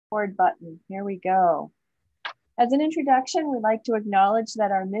record button. Here we go. As an introduction, we'd like to acknowledge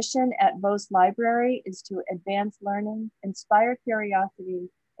that our mission at Vose Library is to advance learning, inspire curiosity,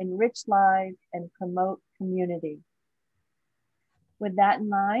 enrich lives, and promote community. With that in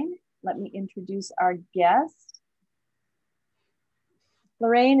mind, let me introduce our guest.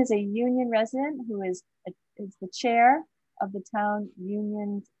 Lorain is a union resident who is the chair of the town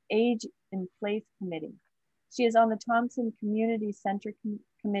union's Age in Place Committee. She is on the Thompson Community Center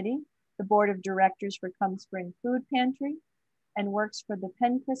Committee, the board of directors for Come Spring Food Pantry, and works for the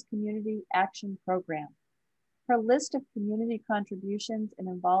Pencrest Community Action Program. Her list of community contributions and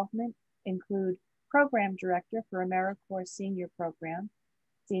involvement include program director for AmeriCorps Senior Program,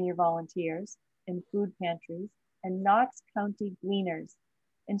 Senior Volunteers in Food Pantries, and Knox County Gleaners.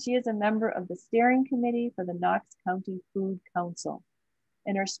 And she is a member of the steering committee for the Knox County Food Council.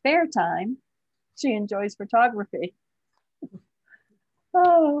 In her spare time, she enjoys photography.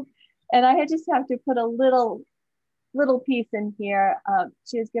 Oh, and I just have to put a little piece in here.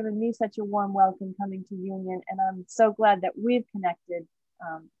 She has given me such a warm welcome coming to Union, and I'm so glad that we've connected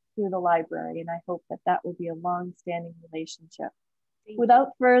through the library, and I hope that that will be a long-standing relationship. Without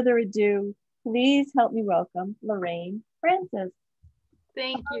further ado, please help me welcome Lorain Francis.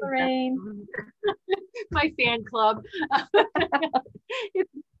 Thank you, Lorain. My fan club.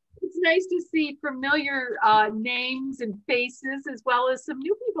 It's nice to see familiar names and faces, as well as some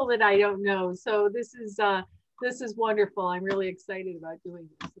new people that I don't know. So this is wonderful. I'm really excited about doing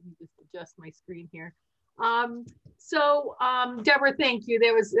this. Let me just adjust my screen here. Deborah, thank you.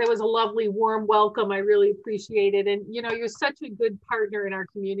 That was a lovely, warm welcome. I really appreciate it. And you know, you're such a good partner in our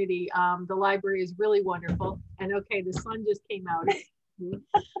community. The library is really wonderful. And okay, the sun just came out.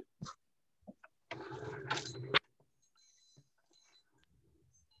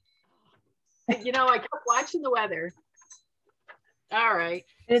 You know, I kept watching the weather. All right.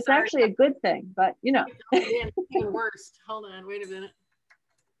 It's actually a good thing, but you know. It's the worst. Hold on, wait a minute.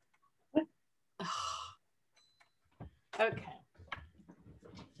 Okay.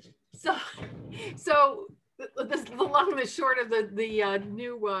 So the long and the short of the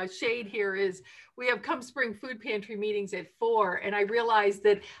new shade here is we have Come Spring Food Pantry meetings at 4, and I realized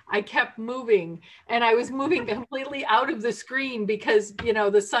that I kept moving, and I was moving completely out of the screen because, you know,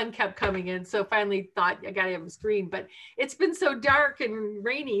 the sun kept coming in. So finally thought I gotta have a screen, but it's been so dark and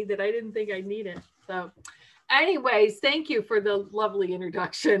rainy that I didn't think I'd need it. So anyways, thank you for the lovely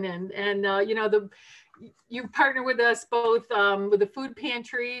introduction. And you know, you partner with us both with the food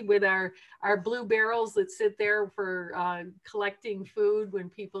pantry, with our blue barrels that sit there for collecting food when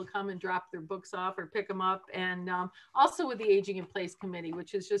people come and drop their books off or pick them up, and also with the Aging in Place Committee,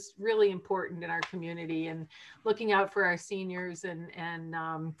 which is just really important in our community and looking out for our seniors. And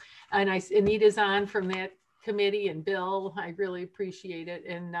Anita's on from that committee, and Bill, I really appreciate it.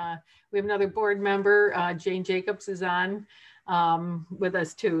 And we have another board member, Jane Jacobs, is on with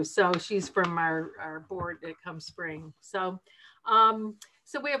us too. So she's from our board at Come Spring. So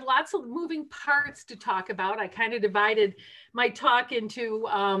we have lots of moving parts to talk about. I kind of divided my talk into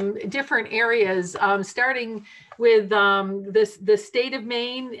different areas, starting with the state of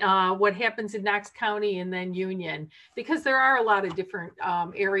Maine, what happens in Knox County, and then Union, because there are a lot of different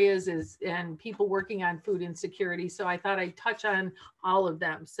areas and people working on food insecurity. So I thought I'd touch on all of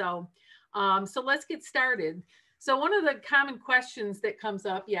them. So let's get started. So one of the common questions that comes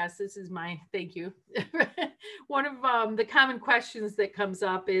up, yes, this is my, thank you. One of the common questions that comes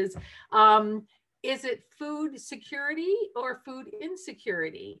up is it food security or food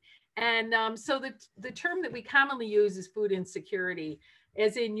insecurity? And so the term that we commonly use is food insecurity,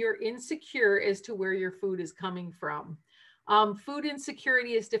 as in you're insecure as to where your food is coming from. Food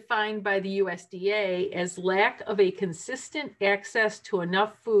insecurity is defined by the USDA as lack of a consistent access to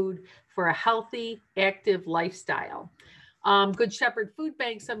enough food for a healthy, active lifestyle. Good Shepherd Food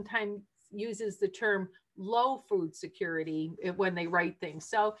Bank sometimes uses the term low food security when they write things.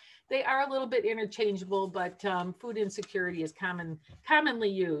 So they are a little bit interchangeable, but food insecurity is commonly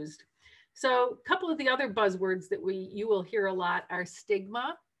used. So a couple of the other buzzwords that you will hear a lot are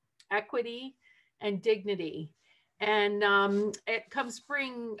stigma, equity, and dignity. And at Come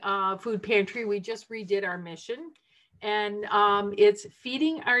Spring Food Pantry, we just redid our mission. And it's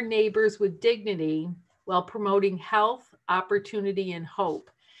feeding our neighbors with dignity while promoting health, opportunity, and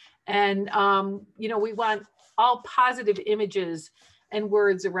hope. And, you know, we want all positive images and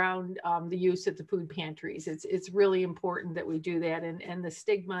words around the use of the food pantries. It's really important that we do that. And the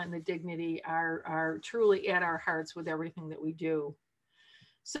stigma and the dignity are truly at our hearts with everything that we do.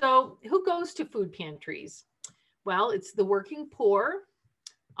 So who goes to food pantries? Well, it's the working poor,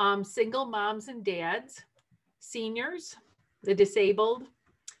 single moms and dads, seniors, the disabled,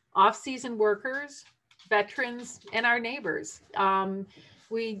 off-season workers, veterans, and our neighbors.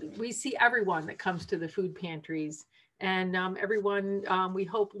 We see everyone that comes to the food pantries, and everyone we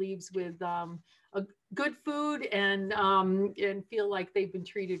hope leaves with a good food and feel like they've been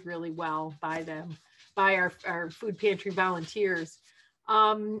treated really well by them, by our food pantry volunteers.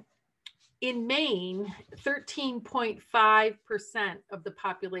 In Maine, 13.5% of the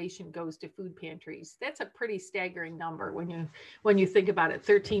population goes to food pantries. That's a pretty staggering number when you think about it,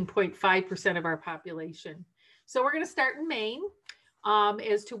 13.5% of our population. So we're going to start in Maine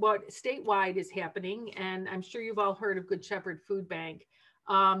as to what statewide is happening. And I'm sure you've all heard of Good Shepherd Food Bank.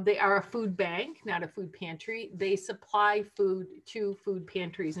 They are a food bank, not a food pantry. They supply food to food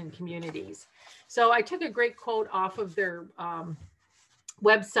pantries and communities. So I took a great quote off of their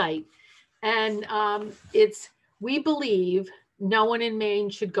website. And it's, we believe no one in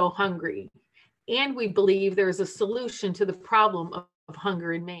Maine should go hungry. And we believe there's a solution to the problem of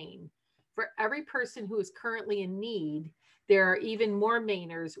hunger in Maine. For every person who is currently in need, there are even more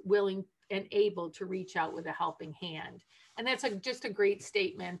Mainers willing and able to reach out with a helping hand. And that's just a great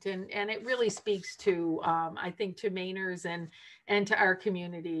statement. And it really speaks to, I think, to Mainers and to our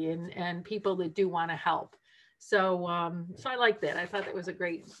community and people that do want to help. So I like that. I thought that was a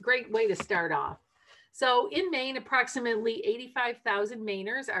great way to start off. So in Maine, approximately 85,000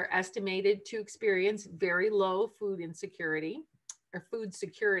 Mainers are estimated to experience very low food insecurity or food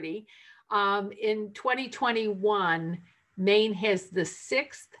security. In 2021, Maine has the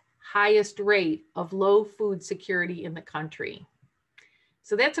 6th highest rate of low food security in the country.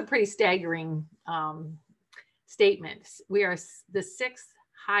 So that's a pretty staggering statement. We are the 6th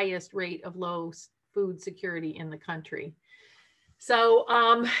highest rate of low food security in the country. So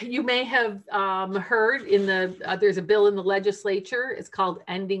you may have heard in there's a bill in the legislature. It's called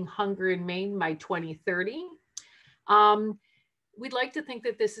Ending Hunger in Maine by 2030. We'd like to think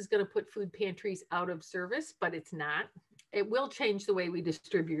that this is going to put food pantries out of service, but it's not. It will change the way we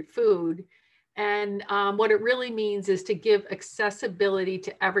distribute food. And what it really means is to give accessibility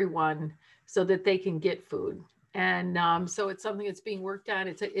to everyone so that they can get food. And so it's something that's being worked on.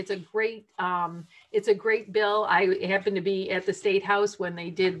 It's a great bill. I happened to be at the State House when they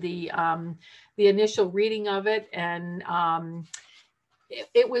did the initial reading of it, and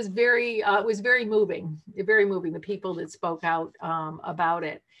it was very moving. Very moving. The people that spoke out about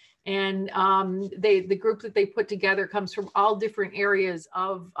it, and the group that they put together comes from all different areas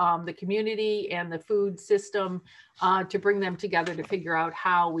of the community and the food system to bring them together to figure out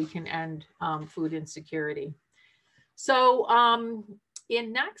how we can end food insecurity. So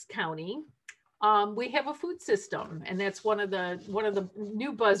in Knox County, we have a food system, and that's one of the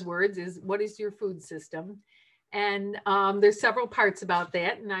new buzzwords is, what is your food system? And there's several parts about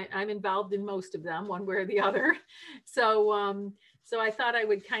that, and I'm involved in most of them, one way or the other. So so I thought I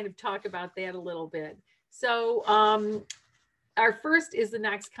would kind of talk about that a little bit. So our first is the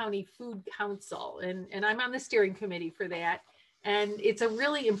Knox County Food Council, and I'm on the steering committee for that. And it's a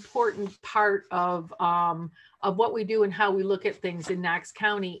really important part of what we do and how we look at things in Knox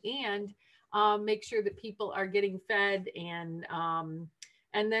County, and make sure that people are getting fed, and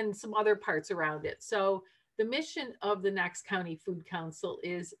then some other parts around it. So the mission of the Knox County Food Council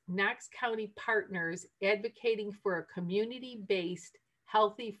is Knox County partners advocating for a community-based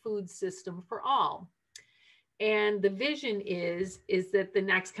healthy food system for all. And the vision is that the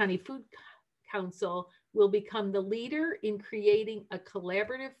Knox County Food Council will become the leader in creating a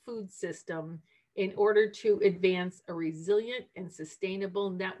collaborative food system in order to advance a resilient and sustainable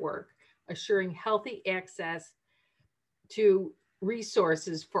network, assuring healthy access to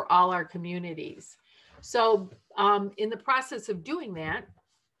resources for all our communities. So in the process of doing that,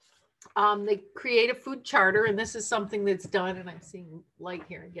 they create a food charter, and this is something that's done, and I'm seeing light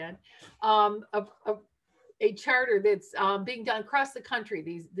here again, a charter that's being done across the country.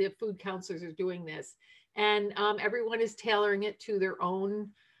 The food counselors are doing this, and everyone is tailoring it to their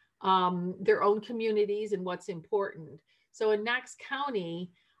own communities and what's important. So in Knox County,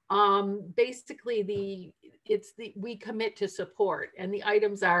 basically we commit to support, and the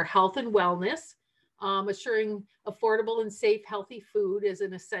items are health and wellness, assuring affordable and safe, healthy food as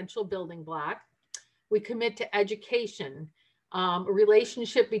an essential building block. We commit to education, a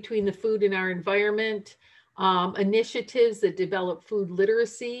relationship between the food and our environment, initiatives that develop food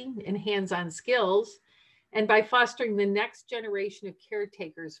literacy and hands-on skills, and by fostering the next generation of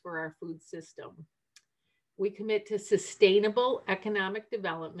caretakers for our food system. We commit to sustainable economic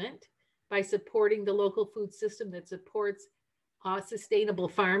development by supporting the local food system that supports sustainable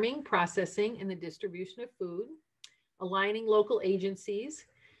farming, processing, and the distribution of food, aligning local agencies,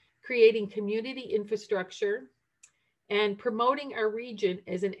 creating community infrastructure, and promoting our region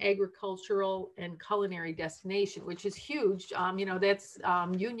as an agricultural and culinary destination, which is huge. You know, that's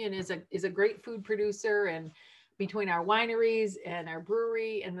Union is a great food producer, and between our wineries and our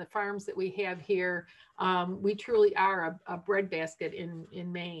brewery and the farms that we have here, we truly are a breadbasket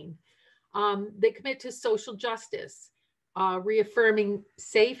in Maine. They commit to social justice, reaffirming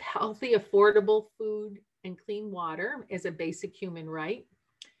safe, healthy, affordable food and clean water as a basic human right,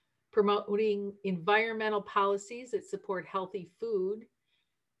 promoting environmental policies that support healthy food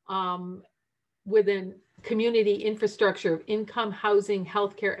within community infrastructure of income, housing,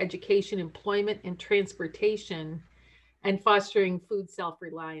 healthcare, education, employment, and transportation, and fostering food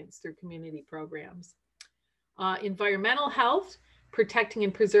self-reliance through community programs. Environmental health, protecting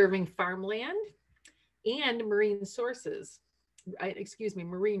and preserving farmland and marine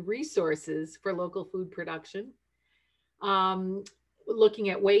resources for local food production. Looking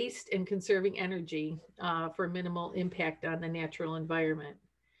at waste and conserving energy for minimal impact on the natural environment.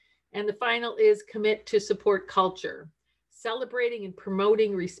 And the final is commit to support culture, celebrating and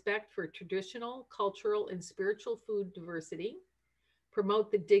promoting respect for traditional, cultural, and spiritual food diversity,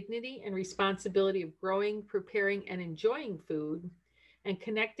 promote the dignity and responsibility of growing, preparing, and enjoying food, and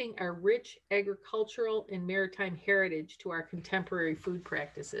connecting our rich agricultural and maritime heritage to our contemporary food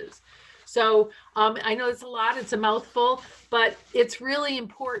practices. So I know it's a lot, it's a mouthful, but it's really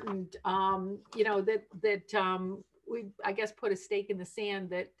important, you know, that we, I guess, put a stake in the sand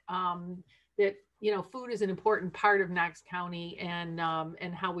that, that, you know, food is an important part of Knox County and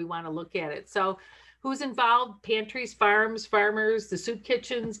how we want to look at it. So who's involved? Pantries, farms, farmers, the soup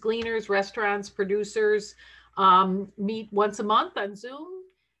kitchens, gleaners, restaurants, producers, meet once a month on Zoom.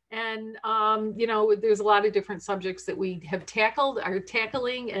 And, you know, there's a lot of different subjects that we have tackled, are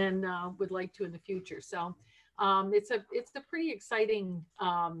tackling, and would like to in the future. So it's a pretty exciting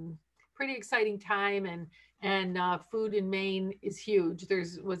time, and food in Maine is huge.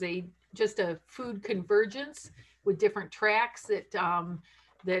 Was just a food convergence with different tracks that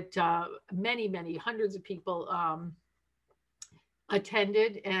many hundreds of people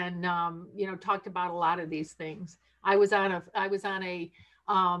attended, and you know, talked about a lot of these things. I was on a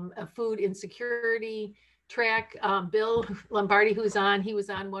food insecurity track. Bill Lombardi, he was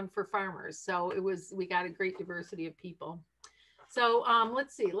on one for farmers. So we got a great diversity of people. So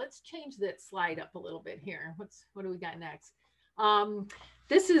let's see, let's change that slide up a little bit here. What do we got next?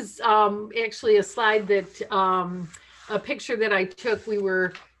 This is actually a slide that, a picture that I took. We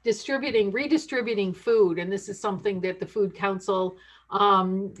were redistributing food. And this is something that the Food Council,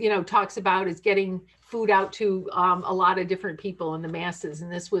 you know, talks about, is getting food out to a lot of different people in the masses.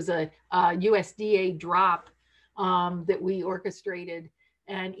 And this was a USDA drop that we orchestrated,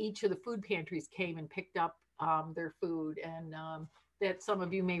 and each of the food pantries came and picked up their food. And that some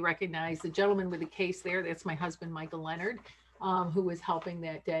of you may recognize the gentleman with the case there. That's my husband, Michael Leonard, who was helping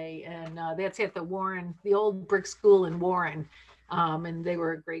that day. And that's at the Warren, the old brick school in Warren. And they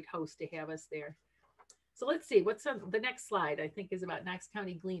were a great host to have us there. So let's see, what's on the next slide, I think, is about Knox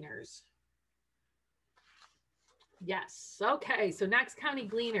County Gleaners. Yes. Okay. So Knox County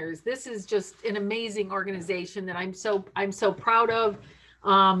Gleaners, this is just an amazing organization that I'm so proud of,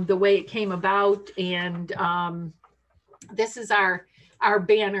 the way it came about. And this is our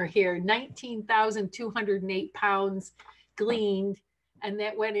banner here, 19,208 pounds gleaned, and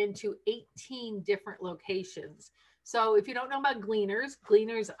that went into 18 different locations. So if you don't know about gleaners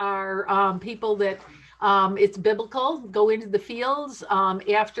are people that, it's biblical, go into the fields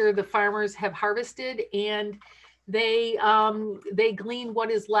after the farmers have harvested, and they glean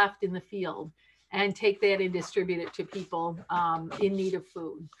what is left in the field and take that and distribute it to people in need of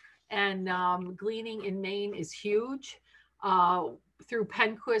food. And gleaning in Maine is huge. Through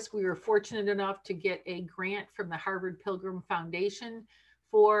Penquist, we were fortunate enough to get a grant from the Harvard Pilgrim Foundation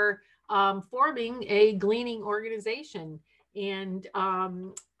for forming a gleaning organization. And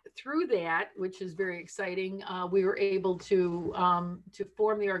through that, which is very exciting, we were able to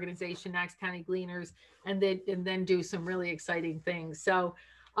form the organization Knox County Gleaners, and then do some really exciting things. So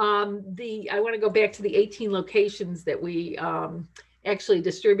I want to go back to the 18 locations that we actually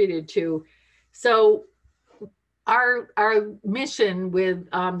distributed to. So our mission with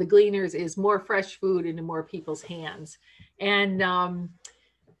the Gleaners is more fresh food into more people's hands. And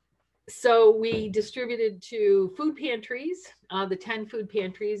so we distributed to food pantries, the 10 food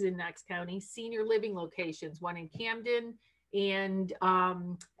pantries in Knox County, senior living locations, one in Camden and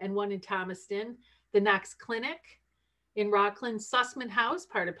one in Thomaston, the Knox Clinic in Rockland, Sussman House,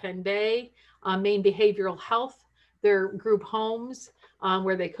 part of Penn Bay, Maine Behavioral Health, their group homes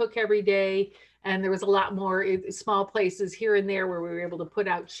where they cook every day. And there was a lot more small places here and there where we were able to put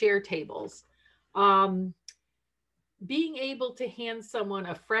out share tables. being able to hand someone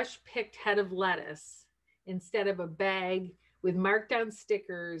a fresh picked head of lettuce instead of a bag with marked down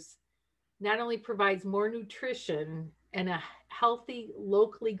stickers not only provides more nutrition and a healthy,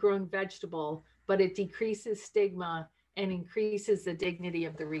 locally grown vegetable, but it decreases stigma and increases the dignity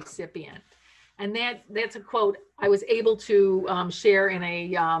of the recipient. And that's a quote I was able to share in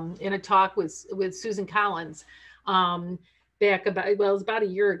a talk with Susan Collins back about, well, it was about a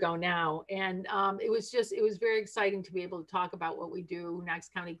year ago now. And it was very exciting to be able to talk about what we do, Knox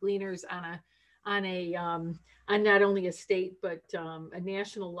County Gleaners, on not only a state but a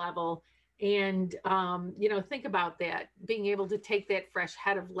national level. And think about that, being able to take that fresh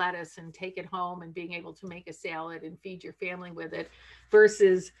head of lettuce and take it home and being able to make a salad and feed your family with it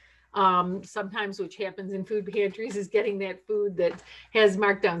versus sometimes, which happens in food pantries, is getting that food that has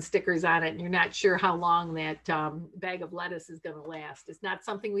markdown stickers on it and you're not sure how long that bag of lettuce is going to last. It's not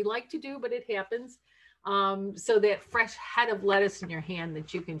something we like to do, but it happens. So that fresh head of lettuce in your hand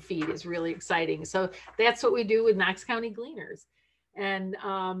that you can feed is really exciting. So that's what we do with Knox County Gleaners. And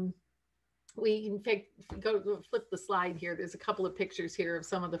we, in fact, go flip the slide here. There's a couple of pictures here of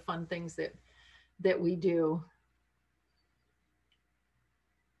some of the fun things that we do.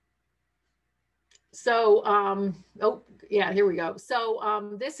 So, oh yeah, here we go.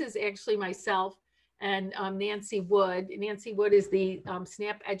 So this is actually myself and Nancy Wood. Nancy Wood is the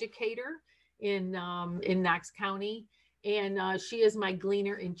SNAP educator in Knox County, and she is my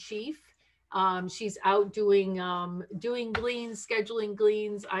gleaner in chief. She's out doing gleans, scheduling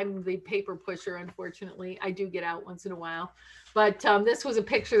gleans. I'm the paper pusher, unfortunately. I do get out once in a while. But this was a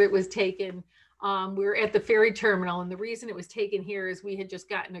picture that was taken. We were at the ferry terminal, and the reason it was taken here is we had just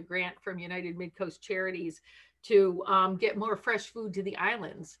gotten a grant from United Mid-Coast Charities to get more fresh food to the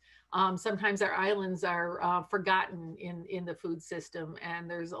islands. Sometimes our islands are forgotten in the food system, and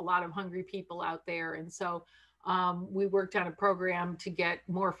there's a lot of hungry people out there. And so we worked on a program to get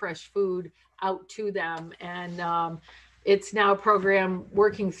more fresh food out to them. And it's now a program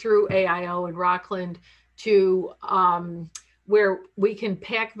working through AIO in Rockland to where we can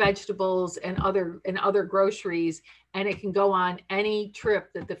pack vegetables and other groceries, and it can go on any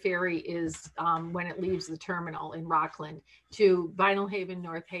trip that the ferry is when it leaves the terminal in Rockland to Vinyl Haven,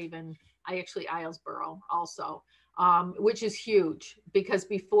 North Haven, Islesboro also. Which is huge because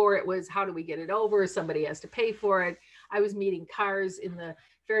before it was, how do we get it over? Somebody has to pay for it. I was meeting cars in the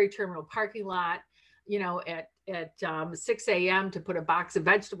ferry terminal parking lot, at 6 a.m. to put a box of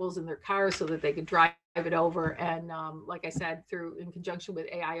vegetables in their car so that they could drive it over. And like I said, in conjunction with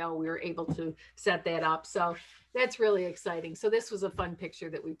AIO, we were able to set that up. So that's really exciting. So this was a fun picture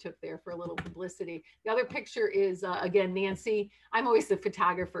that we took there for a little publicity. The other picture is, again, Nancy. I'm always the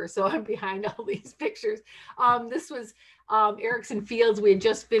photographer, so I'm behind all these pictures. This was Erickson Fields. We had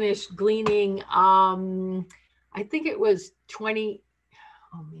just finished gleaning, I think it was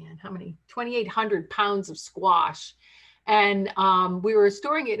 2,800 pounds of squash. And we were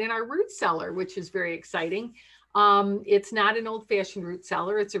storing it in our root cellar, which is very exciting. It's not an old-fashioned root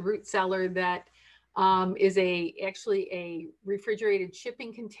cellar. It's a root cellar that is actually a refrigerated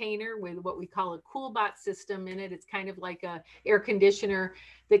shipping container with what we call a CoolBot system in it. It's kind of like a air conditioner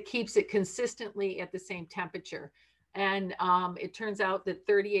that keeps it consistently at the same temperature. And it turns out that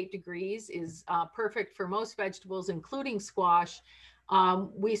 38 degrees is perfect for most vegetables, including squash.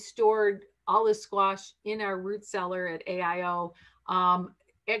 We stored all the squash in our root cellar at AIO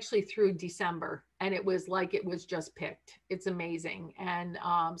actually through December, and it was like it was just picked. It's amazing. And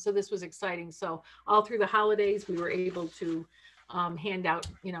so this was exciting. So all through the holidays, we were able to hand out,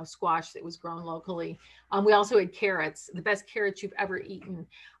 squash that was grown locally. We also had carrots. The best carrots you've ever eaten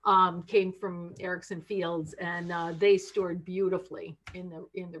came from Erickson Fields, and they stored beautifully in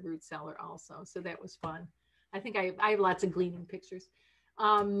the root cellar also. So that was fun. I think I have lots of gleaning pictures.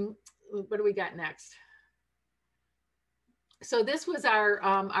 What do we got next? So this was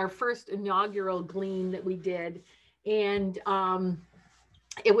our first inaugural glean that we did, and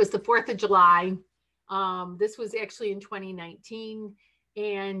it was the 4th of July. This was actually in 2019,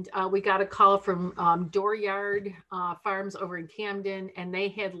 and we got a call from Dooryard Farms over in Camden, and they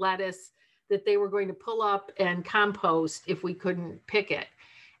had lettuce that they were going to pull up and compost if we couldn't pick it,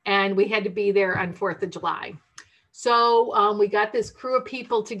 and we had to be there on 4th of July. So we got this crew of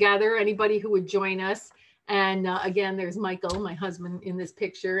people together, anybody who would join us. And again, there's Michael, my husband, in this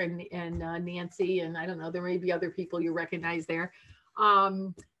picture, and Nancy, and I don't know, there may be other people you recognize there. We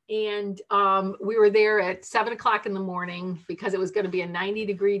were there at 7 o'clock in the morning because it was going to be a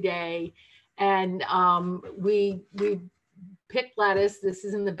 90-degree day. And we picked lettuce. This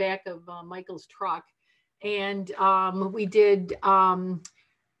is in the back of Michael's truck. And we did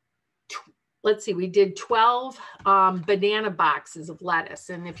let's see, we did 12 banana boxes of lettuce.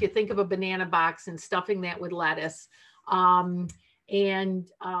 And if you think of a banana box and stuffing that with lettuce, all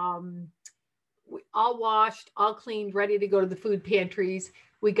washed, all cleaned, ready to go to the food pantries.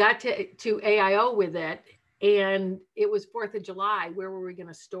 We got to AIO with it, and it was 4th of July. Where were we going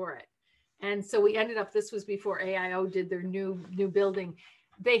to store it? And so we ended up, this was before AIO did their new building.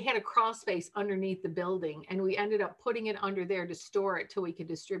 They had a crawl space underneath the building, and we ended up putting it under there to store it till we could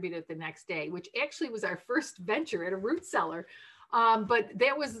distribute it the next day, which actually was our first venture at a root cellar. But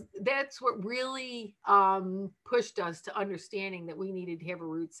that's what really pushed us to understanding that we needed to have a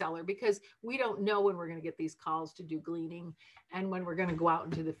root cellar, because we don't know when we're going to get these calls to do gleaning and when we're going to go out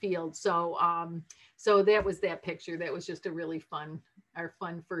into the field. So so that was that picture. That was just a really our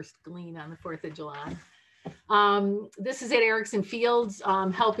fun first glean on the 4th of July. This is at Erickson Fields,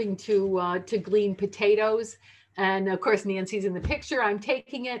 helping to glean potatoes. And of course, Nancy's in the picture. I'm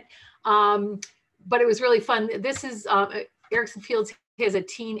taking it. But it was really fun. This is Erickson Fields has a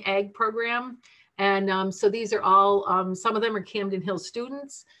teen ag program. And so these are all, some of them are Camden Hill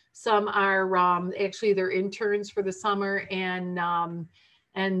students. Some are actually they're interns for the summer.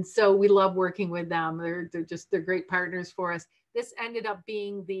 And so we love working with them. They're great partners for us. This ended up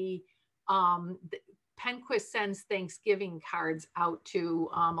being the Penquist sends Thanksgiving cards out to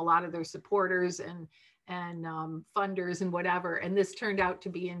a lot of their supporters and funders and whatever. And this turned out to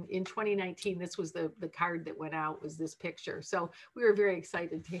be in 2019. This was the card that went out, was this picture. So we were very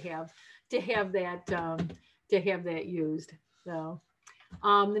excited to have that used. So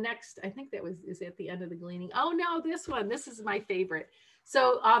the next, I think that is at the end of the gleaning. Oh no, this is my favorite.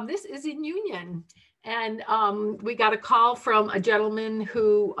 So this is in Union. And we got a call from a gentleman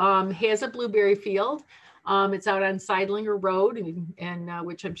who has a blueberry field. It's out on Seidlinger Road, and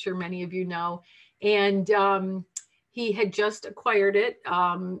which I'm sure many of you know. And he had just acquired it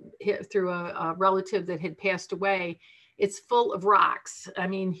through a relative that had passed away. It's full of rocks. I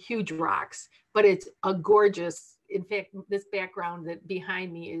mean, huge rocks, but it's a gorgeous, in fact, this background that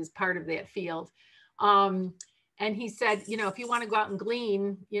behind me is part of that field. And he said, you know, if you want to go out and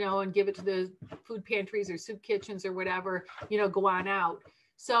glean, you know, and give it to the food pantries or soup kitchens or whatever, you know, go on out.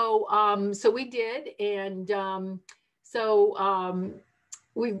 So, so we did. And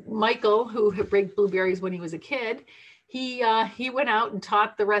Michael, who had raked blueberries when he was a kid, he went out and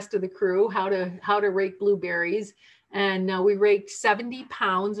taught the rest of the crew how to rake blueberries. And we raked 70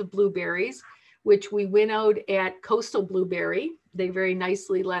 pounds of blueberries, which we winnowed at Coastal Blueberry. They very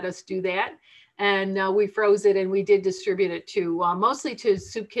nicely let us do that. And we froze it, and we did distribute it to mostly to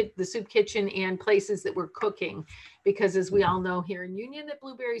the soup kitchen and places that were cooking, because as we all know here in Union, that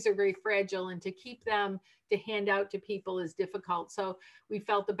blueberries are very fragile, and to keep them to hand out to people is difficult. So we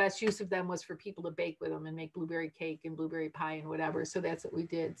felt the best use of them was for people to bake with them and make blueberry cake and blueberry pie and whatever. So that's what we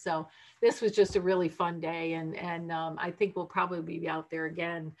did. So this was just a really fun day, and I think we'll probably be out there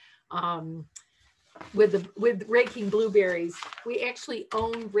again. With raking blueberries. We actually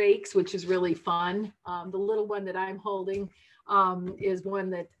own rakes, which is really fun. The little one that I'm holding is one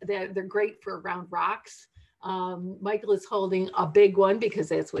that they're great for around rocks. Michael is holding a big one because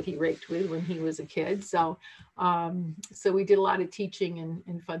that's what he raked with when he was a kid. So so we did a lot of teaching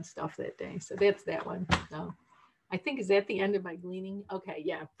and fun stuff that day. So that's that one. So I think, is that the end of my gleaning? Okay,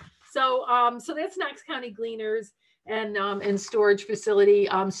 yeah. So so that's Knox County Gleaners and storage facility.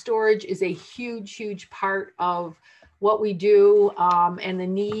 Storage is a huge part of what we do, and the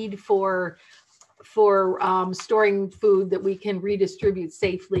need for storing food that we can redistribute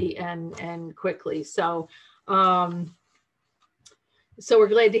safely and quickly. So so we're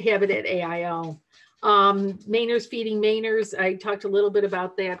glad to have it at AIO. Mainers Feeding Mainers, I talked a little bit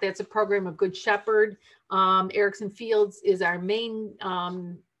about that. That's a program of Good Shepherd. Erickson Fields is our main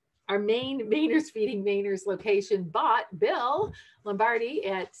Mainers Feeding Mainers location, but Bill Lombardi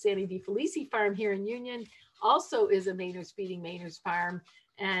at Sandy DeFelici Farm here in Union also is a Mainers Feeding Mainers farm.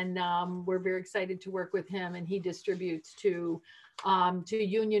 And we're very excited to work with him, and he distributes to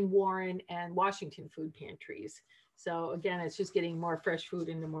Union, Warren, and Washington food pantries. So again, it's just getting more fresh food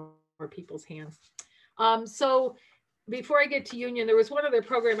into more people's hands. So before I get to Union, there was one other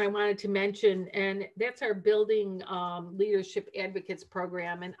program I wanted to mention, and that's our Building Leadership Advocates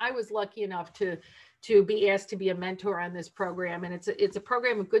program. And I was lucky enough to be asked to be a mentor on this program. And it's a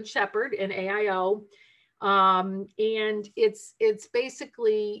program of Good Shepherd and AIO. And it's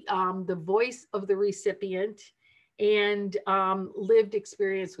basically the voice of the recipient and lived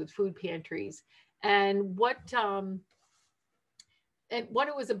experience with food pantries. And what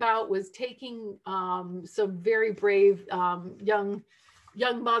it was about was taking some very brave young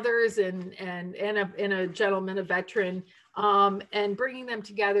young mothers and a gentleman, a veteran, and bringing them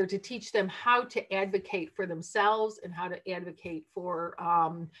together to teach them how to advocate for themselves and how to advocate for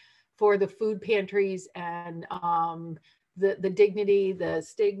the food pantries and the dignity, the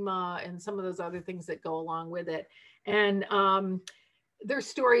stigma, and some of those other things that go along with it. And their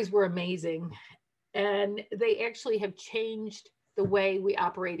stories were amazing. And they actually have changed the way we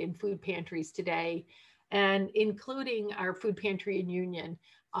operate in food pantries today, and including our food pantry and union.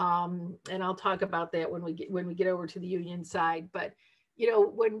 And I'll talk about that when we get over to the union side. But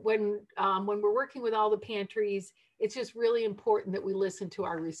when we're working with all the pantries, it's just really important that we listen to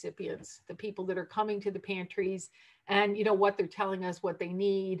our recipients, the people that are coming to the pantries, and what they're telling us, what they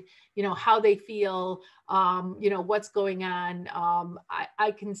need, how they feel, what's going on.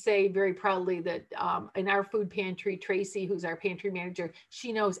 I can say very proudly that in our food pantry, Tracy, who's our pantry manager,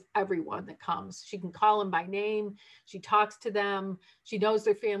 she knows everyone that comes. She can call them by name. She talks to them. She knows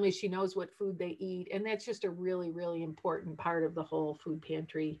their families. She knows what food they eat. And that's just a really, really important part of the whole food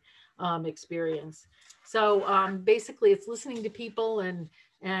pantry experience. So basically it's listening to people and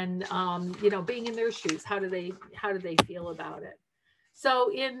being in their shoes. How do they feel about it?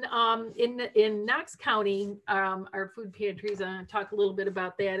 So in Knox County, our food pantries, I'm going to talk a little bit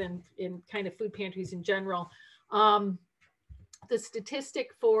about that, and in kind of food pantries in general. The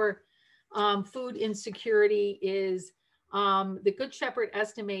statistic for food insecurity is the Good Shepherd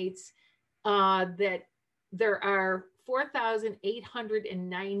estimates that there are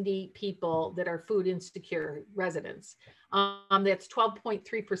 4,890 people that are food insecure residents. That's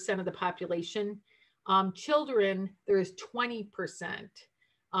 12.3% of the population. Children, there is 20%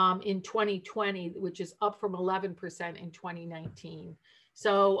 in 2020, which is up from 11% in 2019.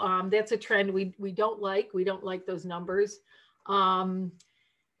 So that's a trend we don't like. We don't like those numbers.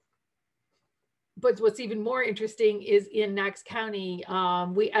 But what's even more interesting is in Knox County,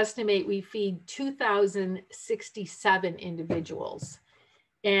 we estimate we feed 2,067 individuals.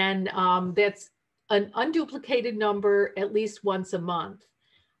 And that's an unduplicated number at least once a month.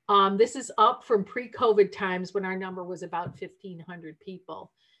 This is up from pre-COVID times when our number was about 1,500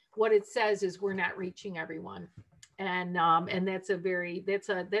 people. What it says is we're not reaching everyone. And that's a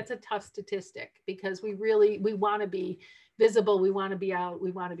tough statistic, because we want to be visible. We want to be out.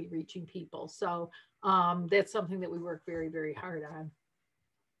 We want to be reaching people. So that's something that we work very, very hard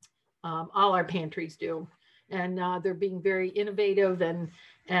on. All our pantries do. And they're being very innovative and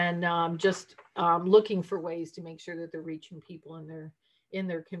just looking for ways to make sure that they're reaching people in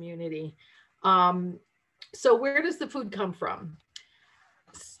their community. So where does the food come from?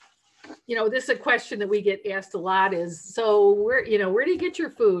 This is a question that we get asked a lot, is, so where do you get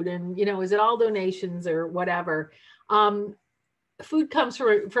your food? And, is it all donations or whatever? Food comes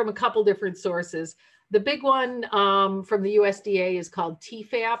from a couple different sources. The big one from the USDA is called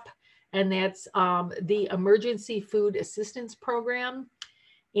TFAP, and that's the Emergency Food Assistance Program.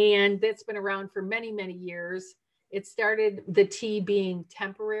 And that's been around for many, many years. It started, the T being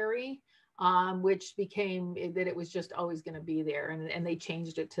temporary, which became that it was just always going to be there, and they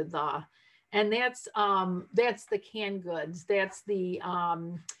changed it to the. And that's the canned goods. That's the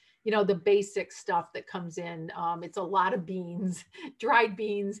the basic stuff that comes in. It's a lot of beans, dried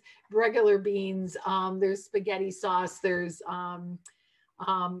beans, regular beans. There's spaghetti sauce. There's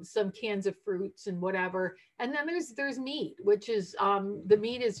some cans of fruits and whatever. And then there's meat, which is the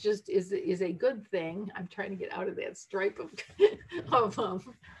meat is just is a good thing. I'm trying to get out of that stripe of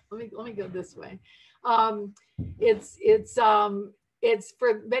let me go this way. It's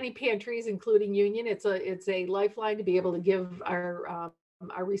for many pantries, including Union. It's a lifeline to be able to give our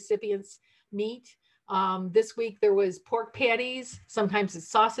recipients meat. This week there was pork patties. Sometimes it's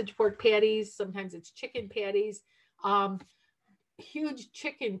sausage pork patties. Sometimes it's chicken patties. Huge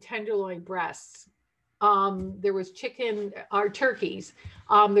chicken tenderloin breasts. There was chicken or turkeys.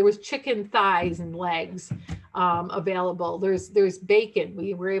 There was chicken thighs and legs available. There's bacon.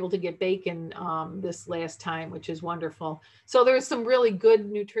 We were able to get bacon this last time, which is wonderful. So there's some really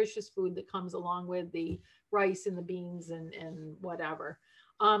good nutritious food that comes along with the rice and the beans and whatever.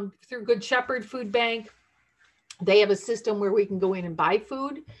 Through Good Shepherd Food Bank, they have a system where we can go in and buy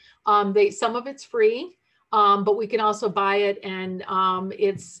food. Some of it's free. But we can also buy it, and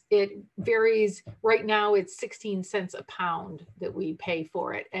it varies. Right now, it's 16 cents a pound that we pay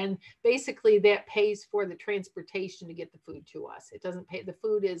for it, and basically that pays for the transportation to get the food to us. It doesn't pay. The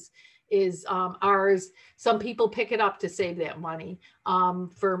food is ours. Some people pick it up to save that money.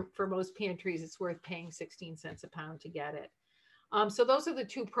 For most pantries, it's worth paying 16 cents a pound to get it. So those are the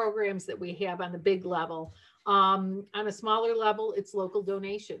two programs that we have on the big level. On a smaller level, it's local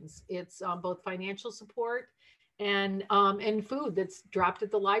donations. It's both financial support and food that's dropped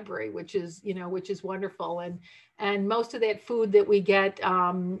at the library, which is, which is wonderful. And most of that food that we get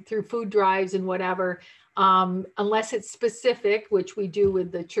through food drives and whatever, unless it's specific, which we do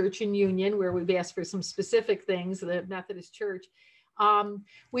with the Church and Union, where we've asked for some specific things, the Methodist Church,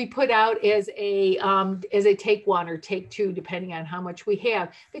 we put out as a take one or take two, depending on how much we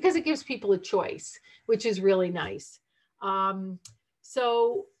have, because it gives people a choice, which is really nice.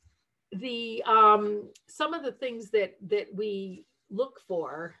 So the some of the things that we look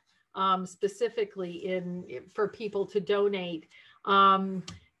for specifically for people to donate, and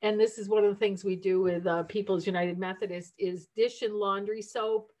this is one of the things we do with People's United Methodist, is dish and laundry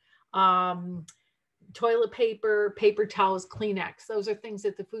soap, toilet paper, paper towels, Kleenex. Those are things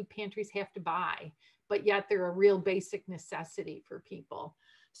that the food pantries have to buy, but yet they're a real basic necessity for people.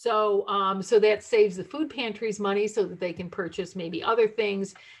 So, so that saves the food pantries money so that they can purchase maybe other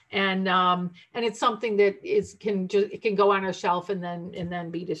things, and it's something that it can go on a shelf and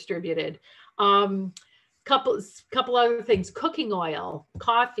then be distributed. Couple other things: cooking oil,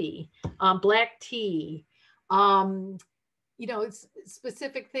 coffee, black tea. It's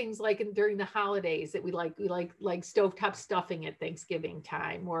specific things like during the holidays that we like stovetop stuffing at Thanksgiving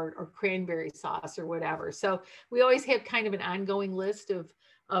time, or cranberry sauce or whatever. So we always have kind of an ongoing list of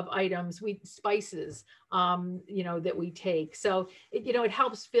items, spices, that we take. So it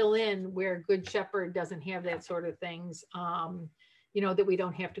helps fill in where Good Shepherd doesn't have that sort of things, that we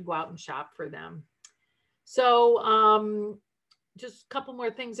don't have to go out and shop for them. So just a couple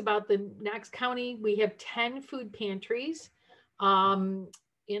more things about the Knox County. We have 10 food pantries in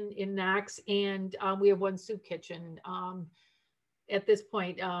Knox, and we have one soup kitchen at this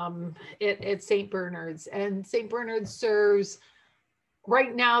point at St. Bernard's. And St. Bernard's serves,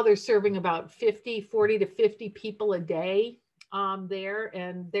 right now they're serving about 40 to 50 people a day there.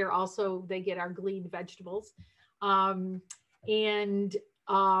 And they get our gleaned vegetables.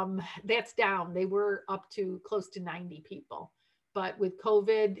 That's down. They were up to close to 90 people. But with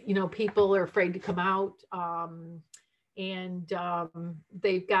COVID, people are afraid to come out.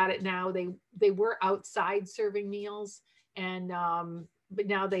 They've got it now. They were outside serving meals, but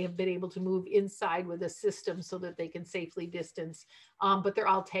now they have been able to move inside with a system so that they can safely distance. But they're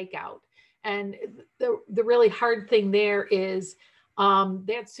all takeout. And the really hard thing there is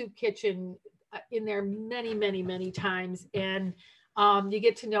that soup kitchen in there many, many, many times. And you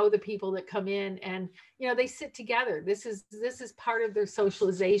get to know the people that come in, and they sit together. This is part of their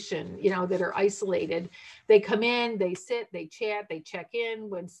socialization, that are isolated. They come in, they sit, they chat, they check in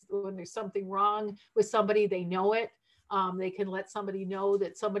when there's something wrong with somebody. They know it. They can let somebody know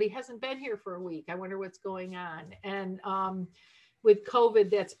that somebody hasn't been here for a week. I wonder what's going on. And with COVID,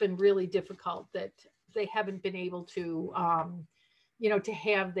 that's been really difficult, that they haven't been able to to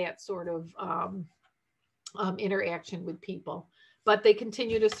have that sort of interaction with people. But they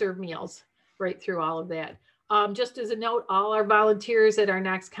continue to serve meals right through all of that. Just as a note, all our volunteers at our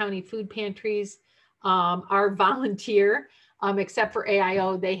Knox County food pantries are volunteer, except for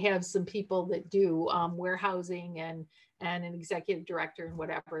AIO. They have some people that do warehousing and an executive director and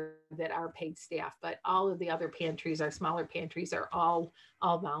whatever that are paid staff. But all of the other pantries, our smaller pantries, are all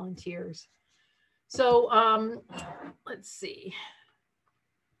volunteers. So let's see.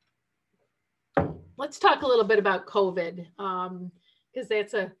 Let's talk a little bit about COVID, because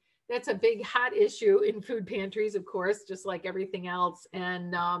that's a big hot issue in food pantries, of course, just like everything else.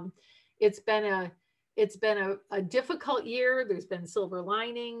 And it's been a difficult year. There's been silver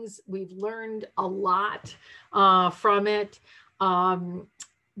linings. We've learned a lot from it. But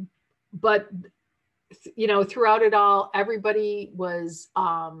throughout it all, everybody was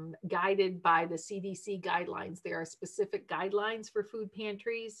guided by the CDC guidelines. There are specific guidelines for food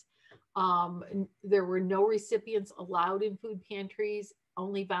pantries. There were no recipients allowed in food pantries,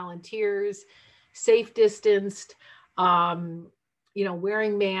 only volunteers, safe distanced,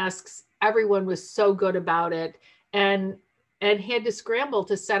 wearing masks. Everyone was so good about it, and had to scramble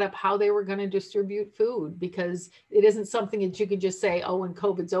to set up how they were going to distribute food, because it isn't something that you could just say, oh, when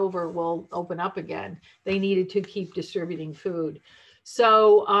COVID's over, we'll open up again. They needed to keep distributing food.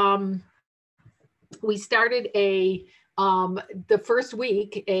 So we started the first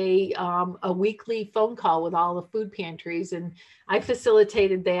week, a weekly phone call with all the food pantries, and I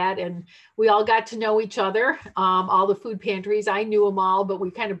facilitated that, and we all got to know each other, all the food pantries. I knew them all, but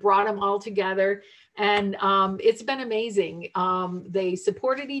we kind of brought them all together And it's been amazing. They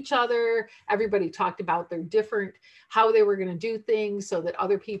supported each other. Everybody talked about their different, how they were going to do things so that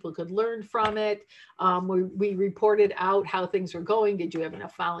other people could learn from it. We reported out how things were going. Did you have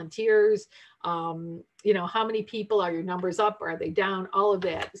enough volunteers? You know, how many people, are your numbers up? Are they down? All of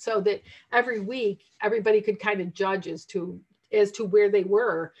that. So that every week, everybody could kind of judge as to where they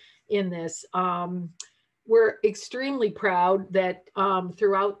were in this. We're extremely proud that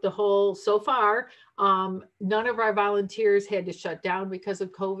throughout the whole, so far, none of our volunteers had to shut down because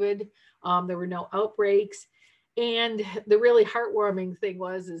of COVID. There were no outbreaks. And the really heartwarming thing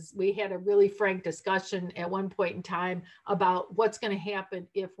is we had a really frank discussion at one point in time about what's going to happen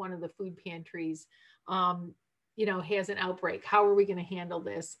if one of the food pantries, you know, has an outbreak. How are we going to handle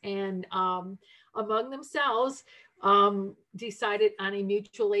this? And among themselves, decided on a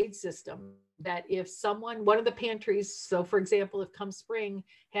mutual aid system, that if someone, one of the pantries, so for example, if come spring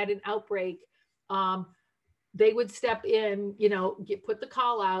had an outbreak, they would step in, you know, put the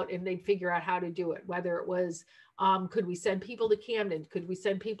call out, and they'd figure out how to do it. Whether it was, could we send people to Camden? Could we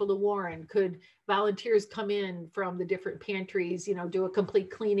send people to Warren? Could volunteers come in from the different pantries, you know, do a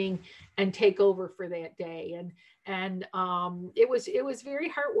complete cleaning and take over for that day? And it was very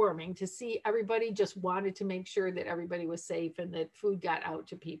heartwarming to see everybody just wanted to make sure that everybody was safe and that food got out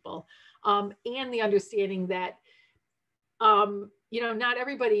to people. And the understanding that, you know, not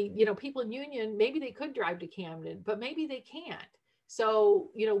everybody, you know, people in Union, maybe they could drive to Camden, but maybe they can't.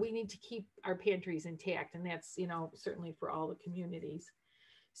 So, you know, we need to keep our pantries intact, and that's, you know, certainly for all the communities.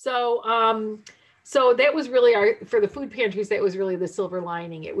 So, so that was really for the food pantries, that was really the silver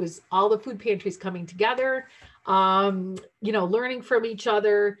lining. It was all the food pantries coming together, you know, learning from each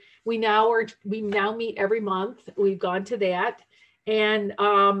other. We now meet every month. We've gone to that. And,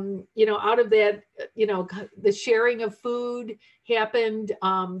 you know, out of that, you know, the sharing of food happened.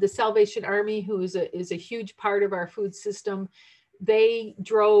 The Salvation Army, who is a huge part of our food system, they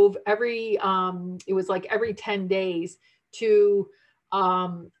drove it was like every 10 days to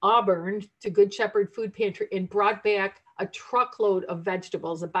Auburn, to Good Shepherd Food Pantry, and brought back a truckload of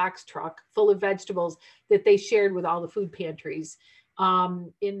vegetables, a box truck full of vegetables that they shared with all the food pantries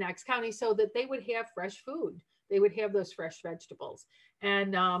in Knox County, so that they would have fresh food. They would have those fresh vegetables.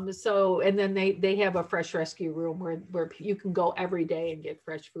 And and then they have a fresh rescue room where you can go every day and get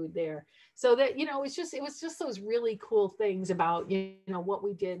fresh food there. So that, you know, it was just those really cool things about, you know, what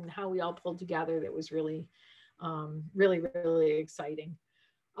we did and how we all pulled together. That was really, really exciting.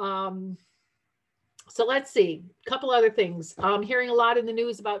 So let's see, a couple other things. I'm hearing a lot in the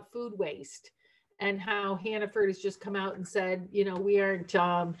news about food waste, and how Hannaford has just come out and said, you know,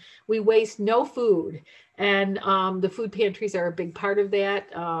 we waste no food. And the food pantries are a big part of that.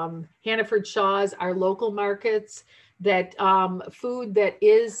 Hannaford Shaw's, our local markets, that food that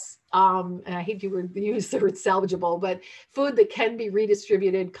is, and I hate to use the word salvageable, but food that can be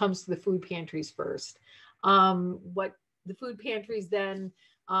redistributed comes to the food pantries first. What the food pantries then,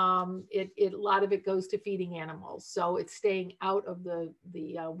 a lot of it goes to feeding animals. So it's staying out of the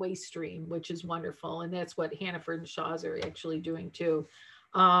waste stream, which is wonderful. And that's what Hannaford and Shaw's are actually doing too.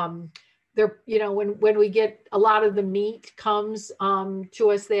 They're, you know, when we get a lot of the meat comes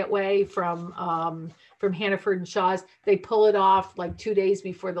to us that way from Hannaford and Shaw's, they pull it off like 2 days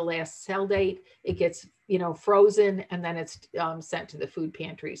before the last sell date. It gets, you know, frozen, and then it's sent to the food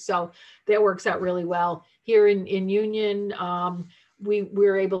pantry. So that works out really well. Here in Union, we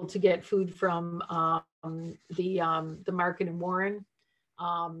were able to get food from the market in Warren,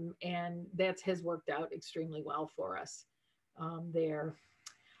 and that has worked out extremely well for us there.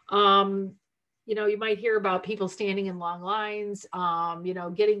 You know, you might hear about people standing in long lines, you know,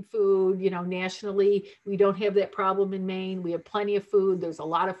 getting food. You know, nationally, we don't have that problem in Maine. We have plenty of food. There's a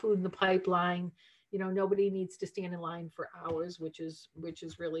lot of food in the pipeline. You know, nobody needs to stand in line for hours, which is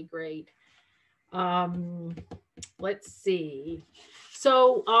really great. Let's see.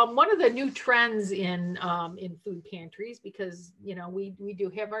 So one of the new trends in food pantries, because, you know, we do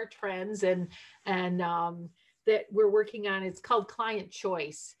have our trends and that we're working on, it's called client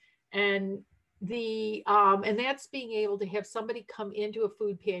choice. And and that's being able to have somebody come into a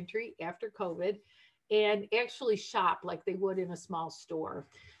food pantry after COVID and actually shop like they would in a small store.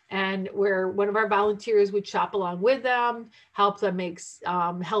 And where one of our volunteers would shop along with them, help them make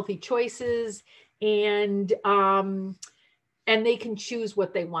healthy choices, and they can choose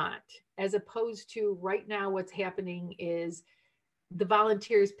what they want, as opposed to right now what's happening is the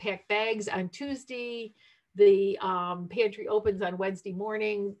volunteers pack bags on Tuesday, the pantry opens on Wednesday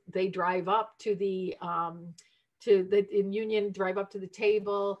morning, they drive up to in Union, drive up to the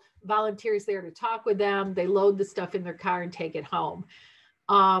table, volunteers there to talk with them, they load the stuff in their car and take it home.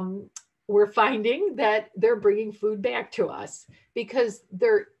 we're finding that they're bringing food back to us because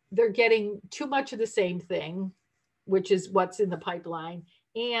they're getting too much of the same thing, which is what's in the pipeline,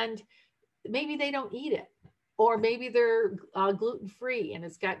 and maybe they don't eat it, or maybe they're gluten free and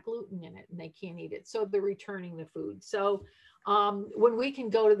it's got gluten in it and they can't eat it, so they're returning the food. So when we can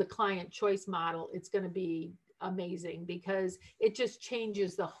go to the client choice model, it's going to be amazing because it just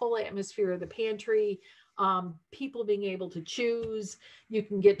changes the whole atmosphere of the pantry. People being able to choose, you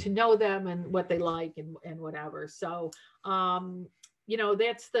can get to know them and what they like and whatever. So you know,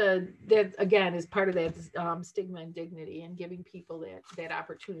 that again is part of that stigma and dignity, and giving people that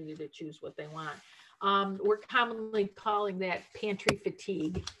opportunity to choose what they want. We're commonly calling that pantry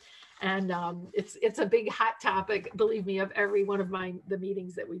fatigue, and it's a big hot topic, believe me, of every one of the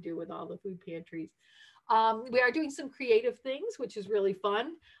meetings that we do with all the food pantries. We are doing some creative things, which is really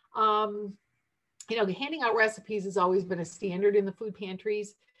fun. You know, handing out recipes has always been a standard in the food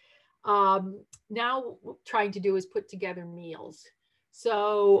pantries. Now trying to do is put together meals.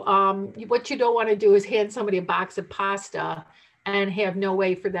 So what you don't want to do is hand somebody a box of pasta and have no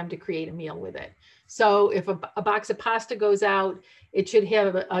way for them to create a meal with it. So if a box of pasta goes out, it should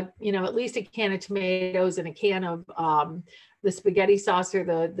have you know, at least a can of tomatoes and a can of the spaghetti sauce or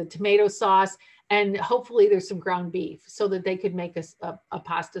the tomato sauce. And hopefully there's some ground beef so that they could make a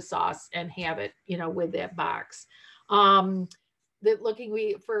pasta sauce and have it, you know, with that box. For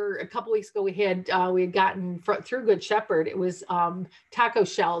a couple weeks ago, we had gotten through Good Shepherd. It was taco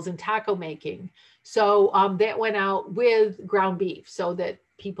shells and taco making. So that went out with ground beef so that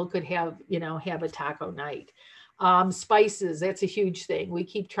people could have a taco night. Spices, that's a huge thing. We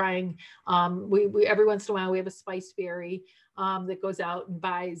keep trying. We every once in a while we have a spice fairy that goes out and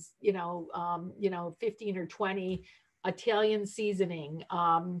buys 15 or 20 Italian seasoning,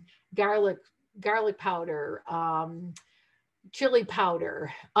 garlic powder, chili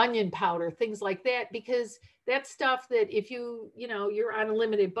powder, onion powder, things like that, because that's stuff that if you're on a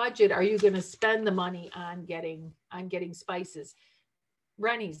limited budget, are you going to spend the money on getting spices?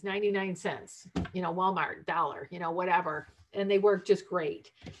 Rennie's 99 cents, Walmart $1, whatever. And they work just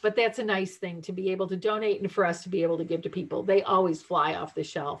great. But that's a nice thing to be able to donate and for us to be able to give to people. They always fly off the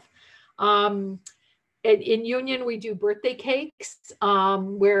shelf. In Union, we do birthday cakes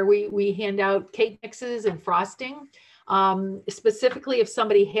where we hand out cake mixes and frosting. Specifically, if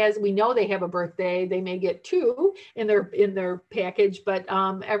somebody we know they have a birthday, they may get 2 in their package, but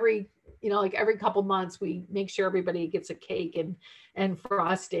every couple months, we make sure everybody gets a cake and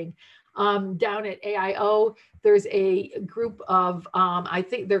frosting. Down at AIO, there's a group of, I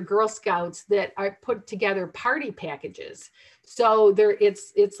think they're Girl Scouts that are put together party packages. So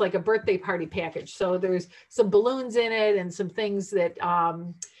it's like a birthday party package. So there's some balloons in it and some things that,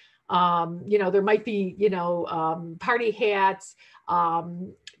 there might be, party hats,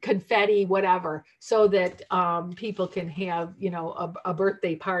 confetti, whatever, so that people can have, a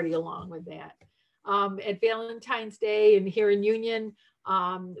birthday party along with that. At Valentine's Day and here in Union,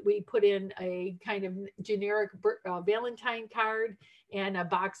 we put in a kind of generic Valentine card and a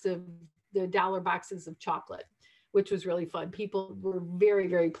box of the $1 boxes of chocolate, which was really fun. People were very,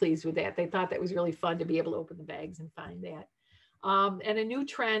 very pleased with that. They thought that was really fun to be able to open the bags and find that. And a new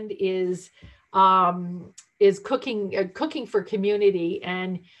trend is cooking for community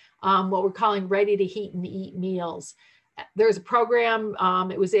and what we're calling ready to heat and eat meals. There's a program,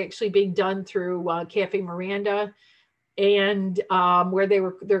 it was actually being done through Cafe Miranda, and where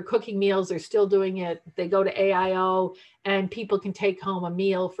they're cooking meals. They're still doing it. They go to AIO and people can take home a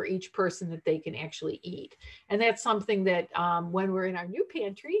meal for each person that they can actually eat. And that's something that when we're in our new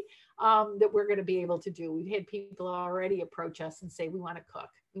pantry, that we're going to be able to do. We've had people already approach us and say, we want to cook.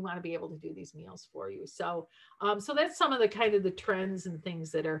 We want to be able to do these meals for you. So, so that's some of the kind of the trends and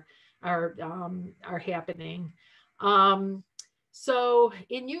things that are happening. So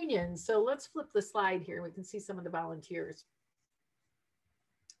in Union, so let's flip the slide here. We can see some of the volunteers.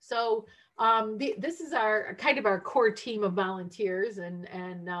 So this is our kind of our core team of volunteers, and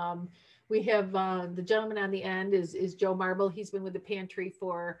we have the gentleman on the end is Joe Marble. He's been with the pantry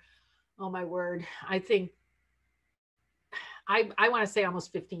for, oh my word, I think I want to say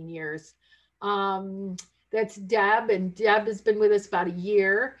almost 15 years. That's Deb, and Deb has been with us about a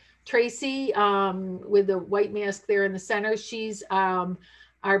year. Tracy, with the white mask there in the center, she's our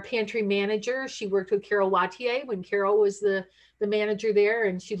pantry manager. She worked with Carol Wattier when Carol was the manager there,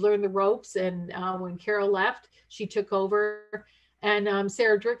 and she learned the ropes. And when Carol left, she took over. And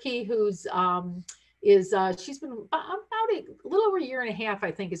Sarah Drickey, who's she's been about a little over a year and a half,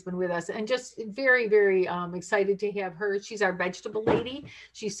 I think, has been with us, and just very, very excited to have her. She's our vegetable lady.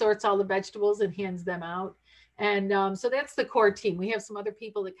 She sorts all the vegetables and hands them out. And so that's the core team. We have some other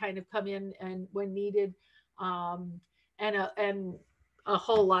people that kind of come in and when needed, and a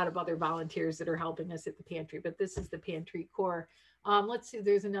whole lot of other volunteers that are helping us at the pantry. But this is the pantry core. Let's see,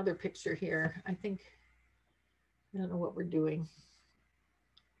 there's another picture here. I think, I don't know what we're doing.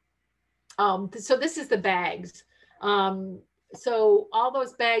 So this is the bags. So all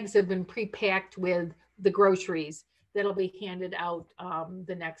those bags have been pre-packed with the groceries that'll be handed out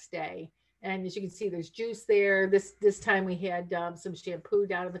the next day. And as you can see, there's juice there. This time we had some shampoo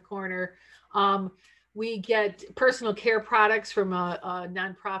down in the corner. We get personal care products from a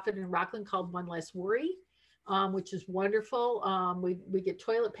nonprofit in Rockland called One Less Worry, which is wonderful. We get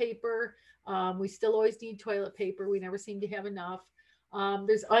toilet paper. We still always need toilet paper. We never seem to have enough.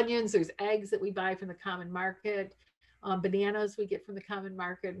 There's onions, there's eggs that we buy from the common market, bananas we get from the common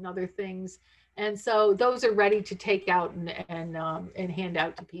market and other things. And so those are ready to take out and hand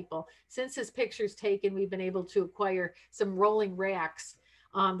out to people. Since this picture's taken, we've been able to acquire some rolling racks.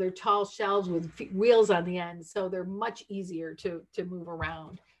 They're tall shelves with wheels on the end, so they're much easier to move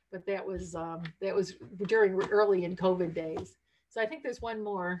around. But that was during early in COVID days. So I think there's one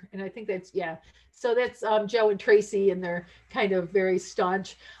more, and I think that's, yeah. So that's Joe and Tracy and their kind of very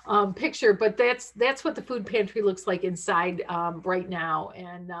staunch picture, but that's what the food pantry looks like inside right now.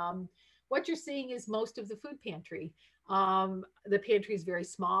 And what you're seeing is most of the food pantry. The pantry is very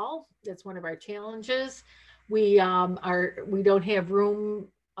small. That's one of our challenges. We don't have room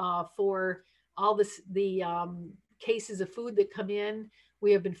for all the cases of food that come in.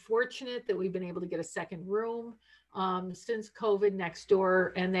 We have been fortunate that we've been able to get a second room since COVID next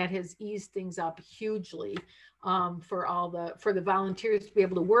door, and that has eased things up hugely for the volunteers to be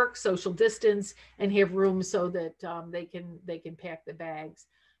able to work, social distance, and have room so that they can pack the bags.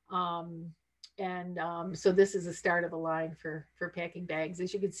 So this is the start of a line for packing bags.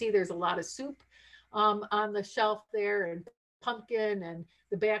 As you can see, there's a lot of soup on the shelf there, and pumpkin, and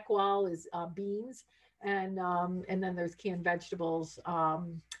the back wall is beans, and then there's canned vegetables.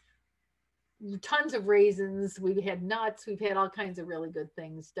 Tons of raisins. We've had nuts. We've had all kinds of really good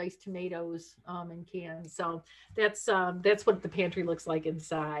things. Diced tomatoes in cans. So that's what the pantry looks like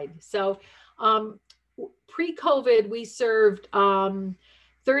inside. So pre-COVID, we served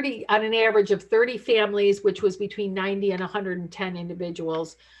 30 on an average of 30 families, which was between 90 and 110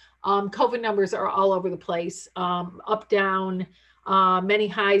 individuals. COVID numbers are all over the place, up, down, many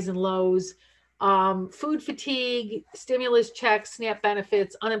highs and lows. Food fatigue, stimulus checks, SNAP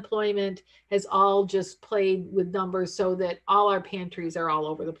benefits, unemployment has all just played with numbers, so that all our pantries are all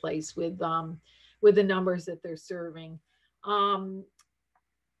over the place with the numbers that they're serving.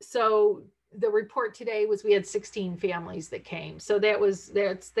 So the report today was we had 16 families that came. So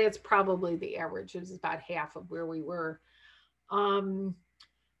that's probably the average. It was about half of where we were.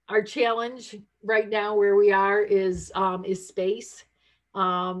 Our challenge right now where we are is space.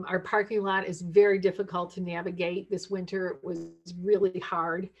 Our parking lot is very difficult to navigate. This winter it was really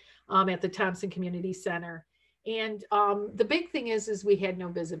hard at the Thompson Community Center. And the big thing is we had no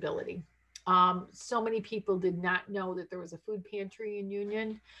visibility. So many people did not know that there was a food pantry in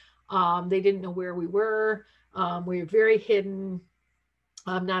Union. They didn't know where we were. We were very hidden,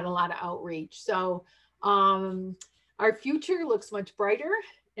 not a lot of outreach. So our future looks much brighter,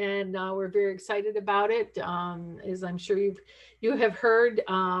 and we're very excited about it. As I'm sure you have heard,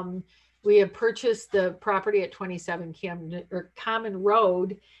 we have purchased the property at 27 Common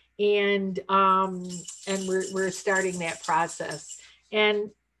Road, and we're starting that process.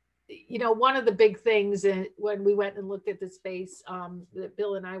 And you know, one of the big things when we went and looked at the space, that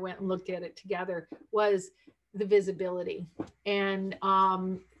Bill and I went and looked at it together, was the visibility. And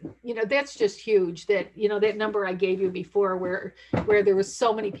you know, that's just huge. That, you know, that number I gave you before, where there was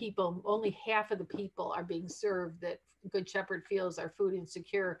so many people, only half of the people are being served, that Good Shepherd feels are food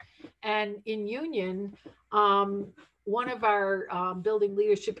insecure. And in Union, one of our building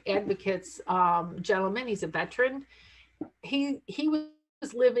leadership advocates, gentleman, he's a veteran, he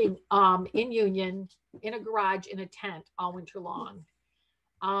was living in Union in a garage in a tent all winter long.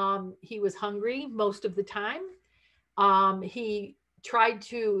 He was hungry most of the time. He tried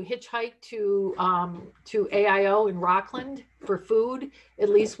to hitchhike to AIO in Rockland for food at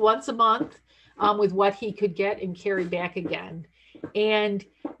least once a month, with what he could get and carry back again. And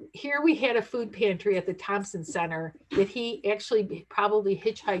here we had a food pantry at the Thompson Center that he actually probably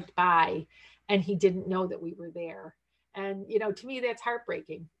hitchhiked by, and he didn't know that we were there. And, you know, to me, that's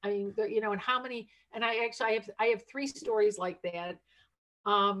heartbreaking. I mean, you know, and how many, and I have 3 stories like that,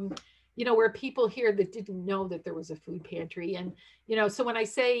 you know, where people here that didn't know that there was a food pantry. And, you know, so when I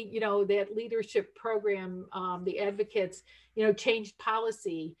say, you know, that leadership program, the advocates, you know, changed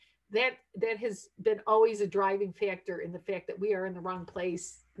policy, that has been always a driving factor in the fact that we are in the wrong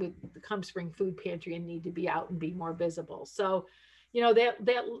place with the Come Spring Food Pantry and need to be out and be more visible. So,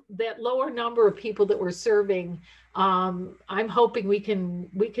 that lower number of people that we're serving, I'm hoping we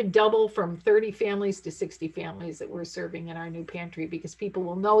can double from 30 families to 60 families that we're serving in our new pantry, because people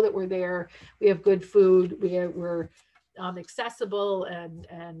will know that we're there. We have good food. We're accessible and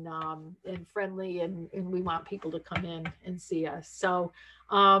friendly, and we want people to come in and see us. So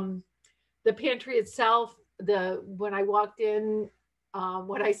the pantry itself, when I walked in,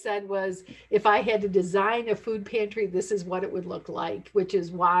 what I said was, if I had to design a food pantry, this is what it would look like, which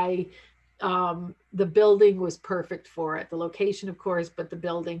is why the building was perfect for it. The location, of course, but the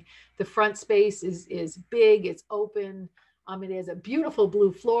building, the front space is big, it's open. It has a beautiful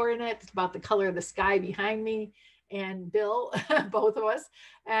blue floor in it. It's about the color of the sky behind me and Bill, both of us.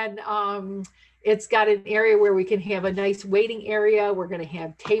 And it's got an area where we can have a nice waiting area. We're going to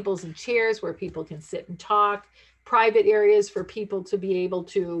have tables and chairs where people can sit and talk, private areas for people to be able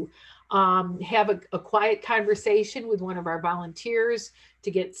to have a quiet conversation with one of our volunteers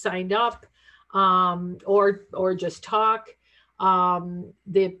to get signed up, or just talk.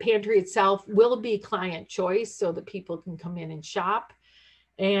 The pantry itself will be client choice so that people can come in and shop.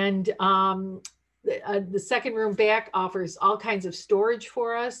 And the second room back offers all kinds of storage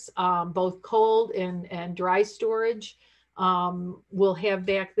for us, both cold and dry storage. We'll have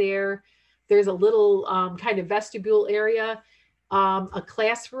back there. There's a little kind of vestibule area, a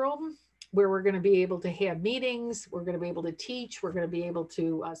classroom where we're going to be able to have meetings. We're going to be able to teach. We're going to be able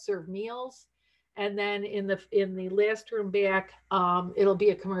to serve meals. And then in the last room back, it'll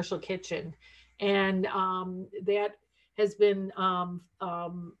be a commercial kitchen. And that has been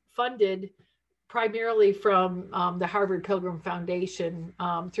funded primarily from the Harvard Pilgrim Foundation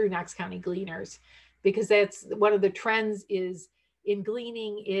through Knox County Gleaners, because that's one of the trends in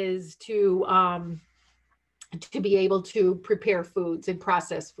gleaning is to be able to prepare foods and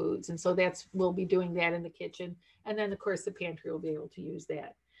process foods. And so we'll be doing that in the kitchen. And then of course the pantry will be able to use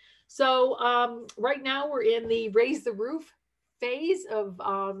that. So right now we're in the raise the roof phase of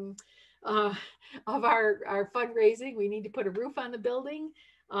our fundraising. We need to put a roof on the building.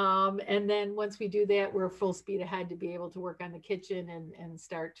 And then once we do that, we're full speed ahead to be able to work on the kitchen and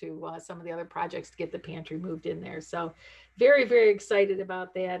start to some of the other projects to get the pantry moved in there. So very, very excited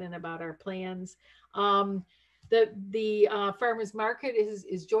about that and about our plans. The farmers market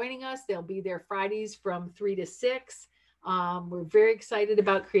is joining us. They'll be there Fridays from 3 to 6. We're very excited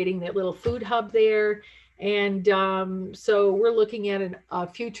about creating that little food hub there. And so we're looking at a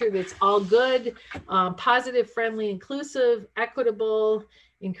future that's all good, positive, friendly, inclusive, equitable,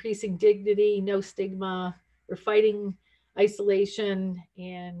 increasing dignity, no stigma. We're fighting isolation,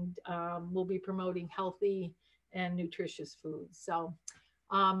 and we'll be promoting healthy and nutritious foods. So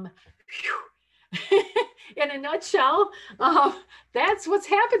in a nutshell, that's what's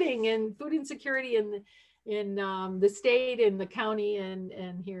happening in food insecurity in the state and the county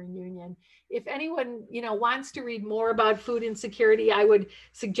and here in Union. If anyone wants to read more about food insecurity, I would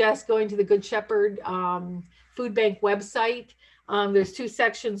suggest going to the Good Shepherd Food Bank website. There's 2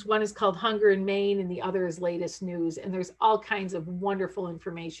 sections. One is called Hunger in Maine and the other is Latest News. And there's all kinds of wonderful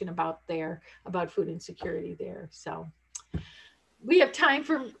information about food insecurity there. So we have time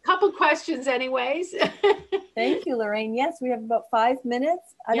for a couple questions anyways. Thank you, Lorain. Yes, we have about 5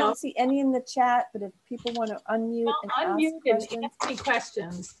 minutes. I don't see any in the chat, but if people want to unmute and ask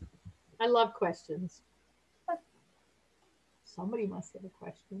questions. I love questions. Somebody must have a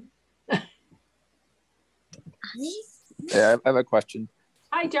question. Yeah, I have a question.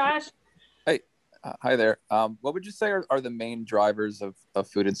 Hi, Josh. Hey, hi there. What would you say are the main drivers of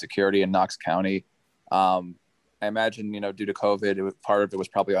food insecurity in Knox County? I imagine, due to COVID, part of it was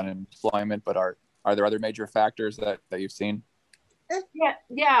probably unemployment, but are there other major factors that you've seen?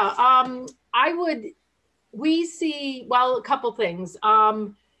 Yeah. We see, a couple things.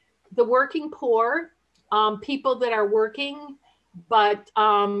 The working poor, people that are working, but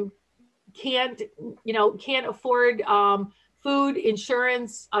can't afford food,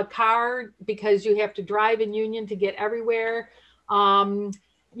 insurance, a car, because you have to drive in Union to get everywhere. And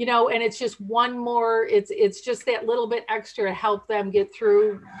it's just one more, it's just that little bit extra to help them get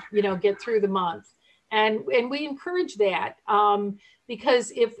through the month. And we encourage that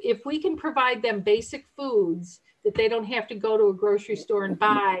because if we can provide them basic foods that they don't have to go to a grocery store and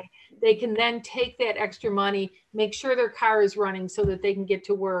buy, they can then take that extra money, make sure their car is running so that they can get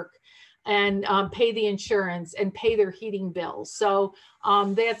to work and pay the insurance and pay their heating bills. So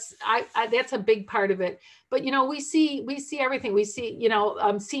that's a big part of it. But we see everything. We see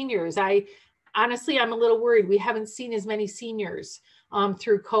seniors. I'm a little worried. We haven't seen as many seniors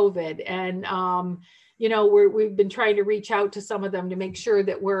through COVID. And, you know, we've been trying to reach out to some of them to make sure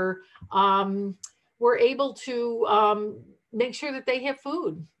that we're able to make sure that they have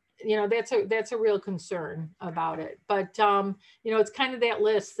food. You know, that's a real concern about it. But, you know, it's kind of that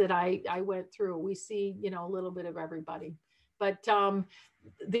list that I went through. We see, you know, a little bit of everybody. But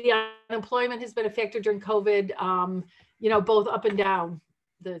the unemployment has been a factor during COVID, you know, both up and down,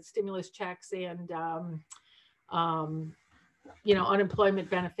 the stimulus checks and, you know, unemployment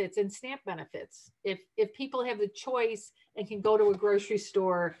benefits and SNAP benefits. If people have the choice and can go to a grocery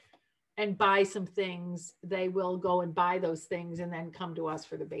store and buy some things, they will go and buy those things and then come to us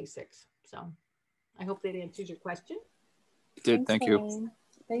for the basics. So I hope that answers your question. It did. Thank you.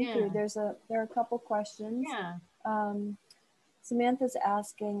 Thank you. There are a couple questions. Yeah. Samantha's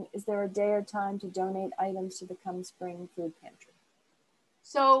asking, is there a day or time to donate items to the Come Spring Food Pantry?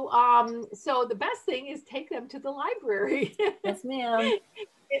 So, so the best thing is take them to the library. Yes, ma'am.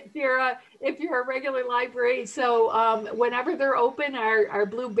 If you're a regular library, so whenever they're open, our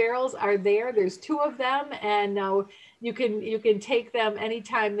blue barrels are there. There's 2 of them, and you can take them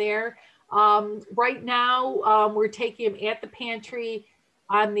anytime there. Right now, we're taking them at the pantry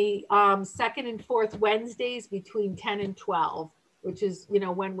on the 2nd and 4th Wednesdays between 10 and 12, which is, you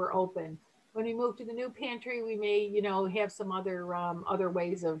know, when we're open. When we move to the new pantry, we may, you know, have some other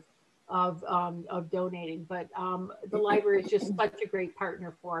ways of donating. But the library is just such a great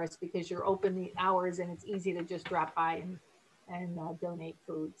partner for us because you're open the hours and it's easy to just drop by and donate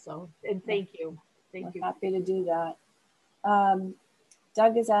food. So, and thank you. Thank you. Happy to do that.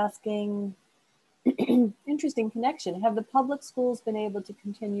 Doug is asking, interesting connection. Have the public schools been able to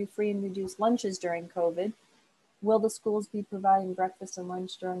continue free and reduced lunches during COVID? Will the schools be providing breakfast and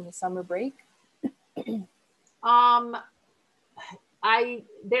lunch during the summer break? That's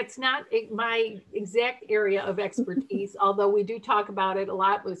not my exact area of expertise, although we do talk about it a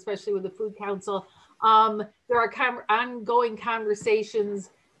lot, especially with the Food Council. There are ongoing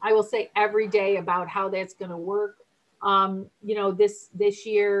conversations, I will say every day, about how that's going to work. You know, this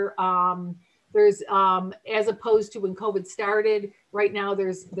year, there's, as opposed to when COVID started, right now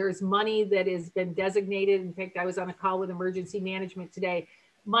there's money that has been designated. In fact, I was on a call with emergency management today,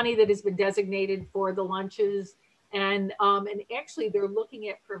 money that has been designated for the lunches. And actually they're looking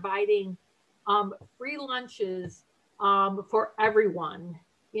at providing free lunches for everyone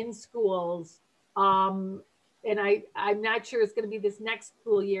in schools. And I'm not sure it's going to be this next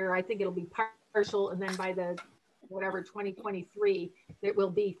school year. I think it'll be partial. And then by the, 2023, it will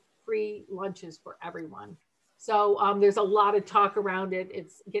be free lunches for everyone. So there's a lot of talk around it.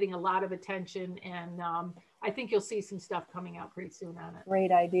 It's getting a lot of attention. And I think you'll see some stuff coming out pretty soon on it.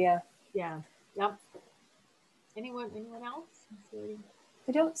 Great idea. Yeah. Yep. Anyone else?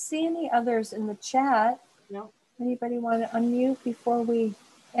 I don't see any others in the chat. No. Anybody want to unmute before we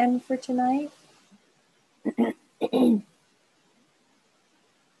end for tonight? No.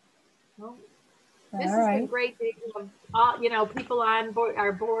 This has been great. You know, people on board,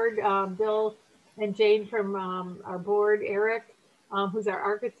 our board, Bill and Jane from our board, Eric, who's our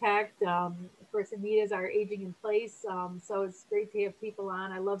architect. Of course, Anita's our aging in place. So it's great to have people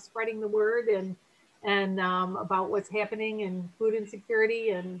on. I love spreading the word and about what's happening in food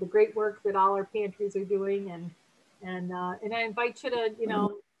insecurity and the great work that all our pantries are doing. And I invite you to, you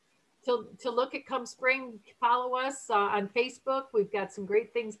know, to look at Come Spring, follow us on Facebook. We've got some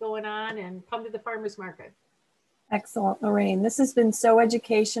great things going on, and come to the farmers market. Excellent, Lorain. This has been so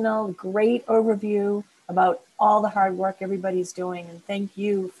educational, great overview about all the hard work everybody's doing. And thank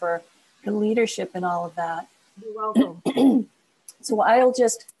you for the leadership in all of that. You're welcome. So I'll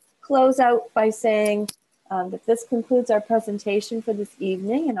just close out by saying that this concludes our presentation for this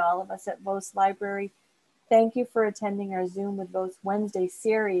evening, and all of us at Vose Library, thank you for attending our Zoom with Vose Wednesday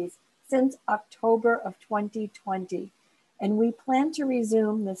series since October of 2020. And we plan to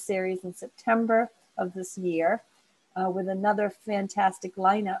resume this series in September of this year with another fantastic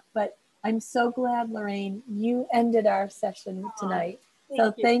lineup. But I'm so glad, Lorain, you ended our session tonight.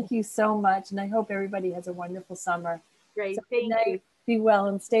 Thank you so much. And I hope everybody has a wonderful summer. Great, So thank you. Be well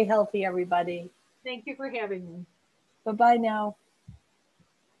and stay healthy, everybody. Thank you for having me. Bye-bye now.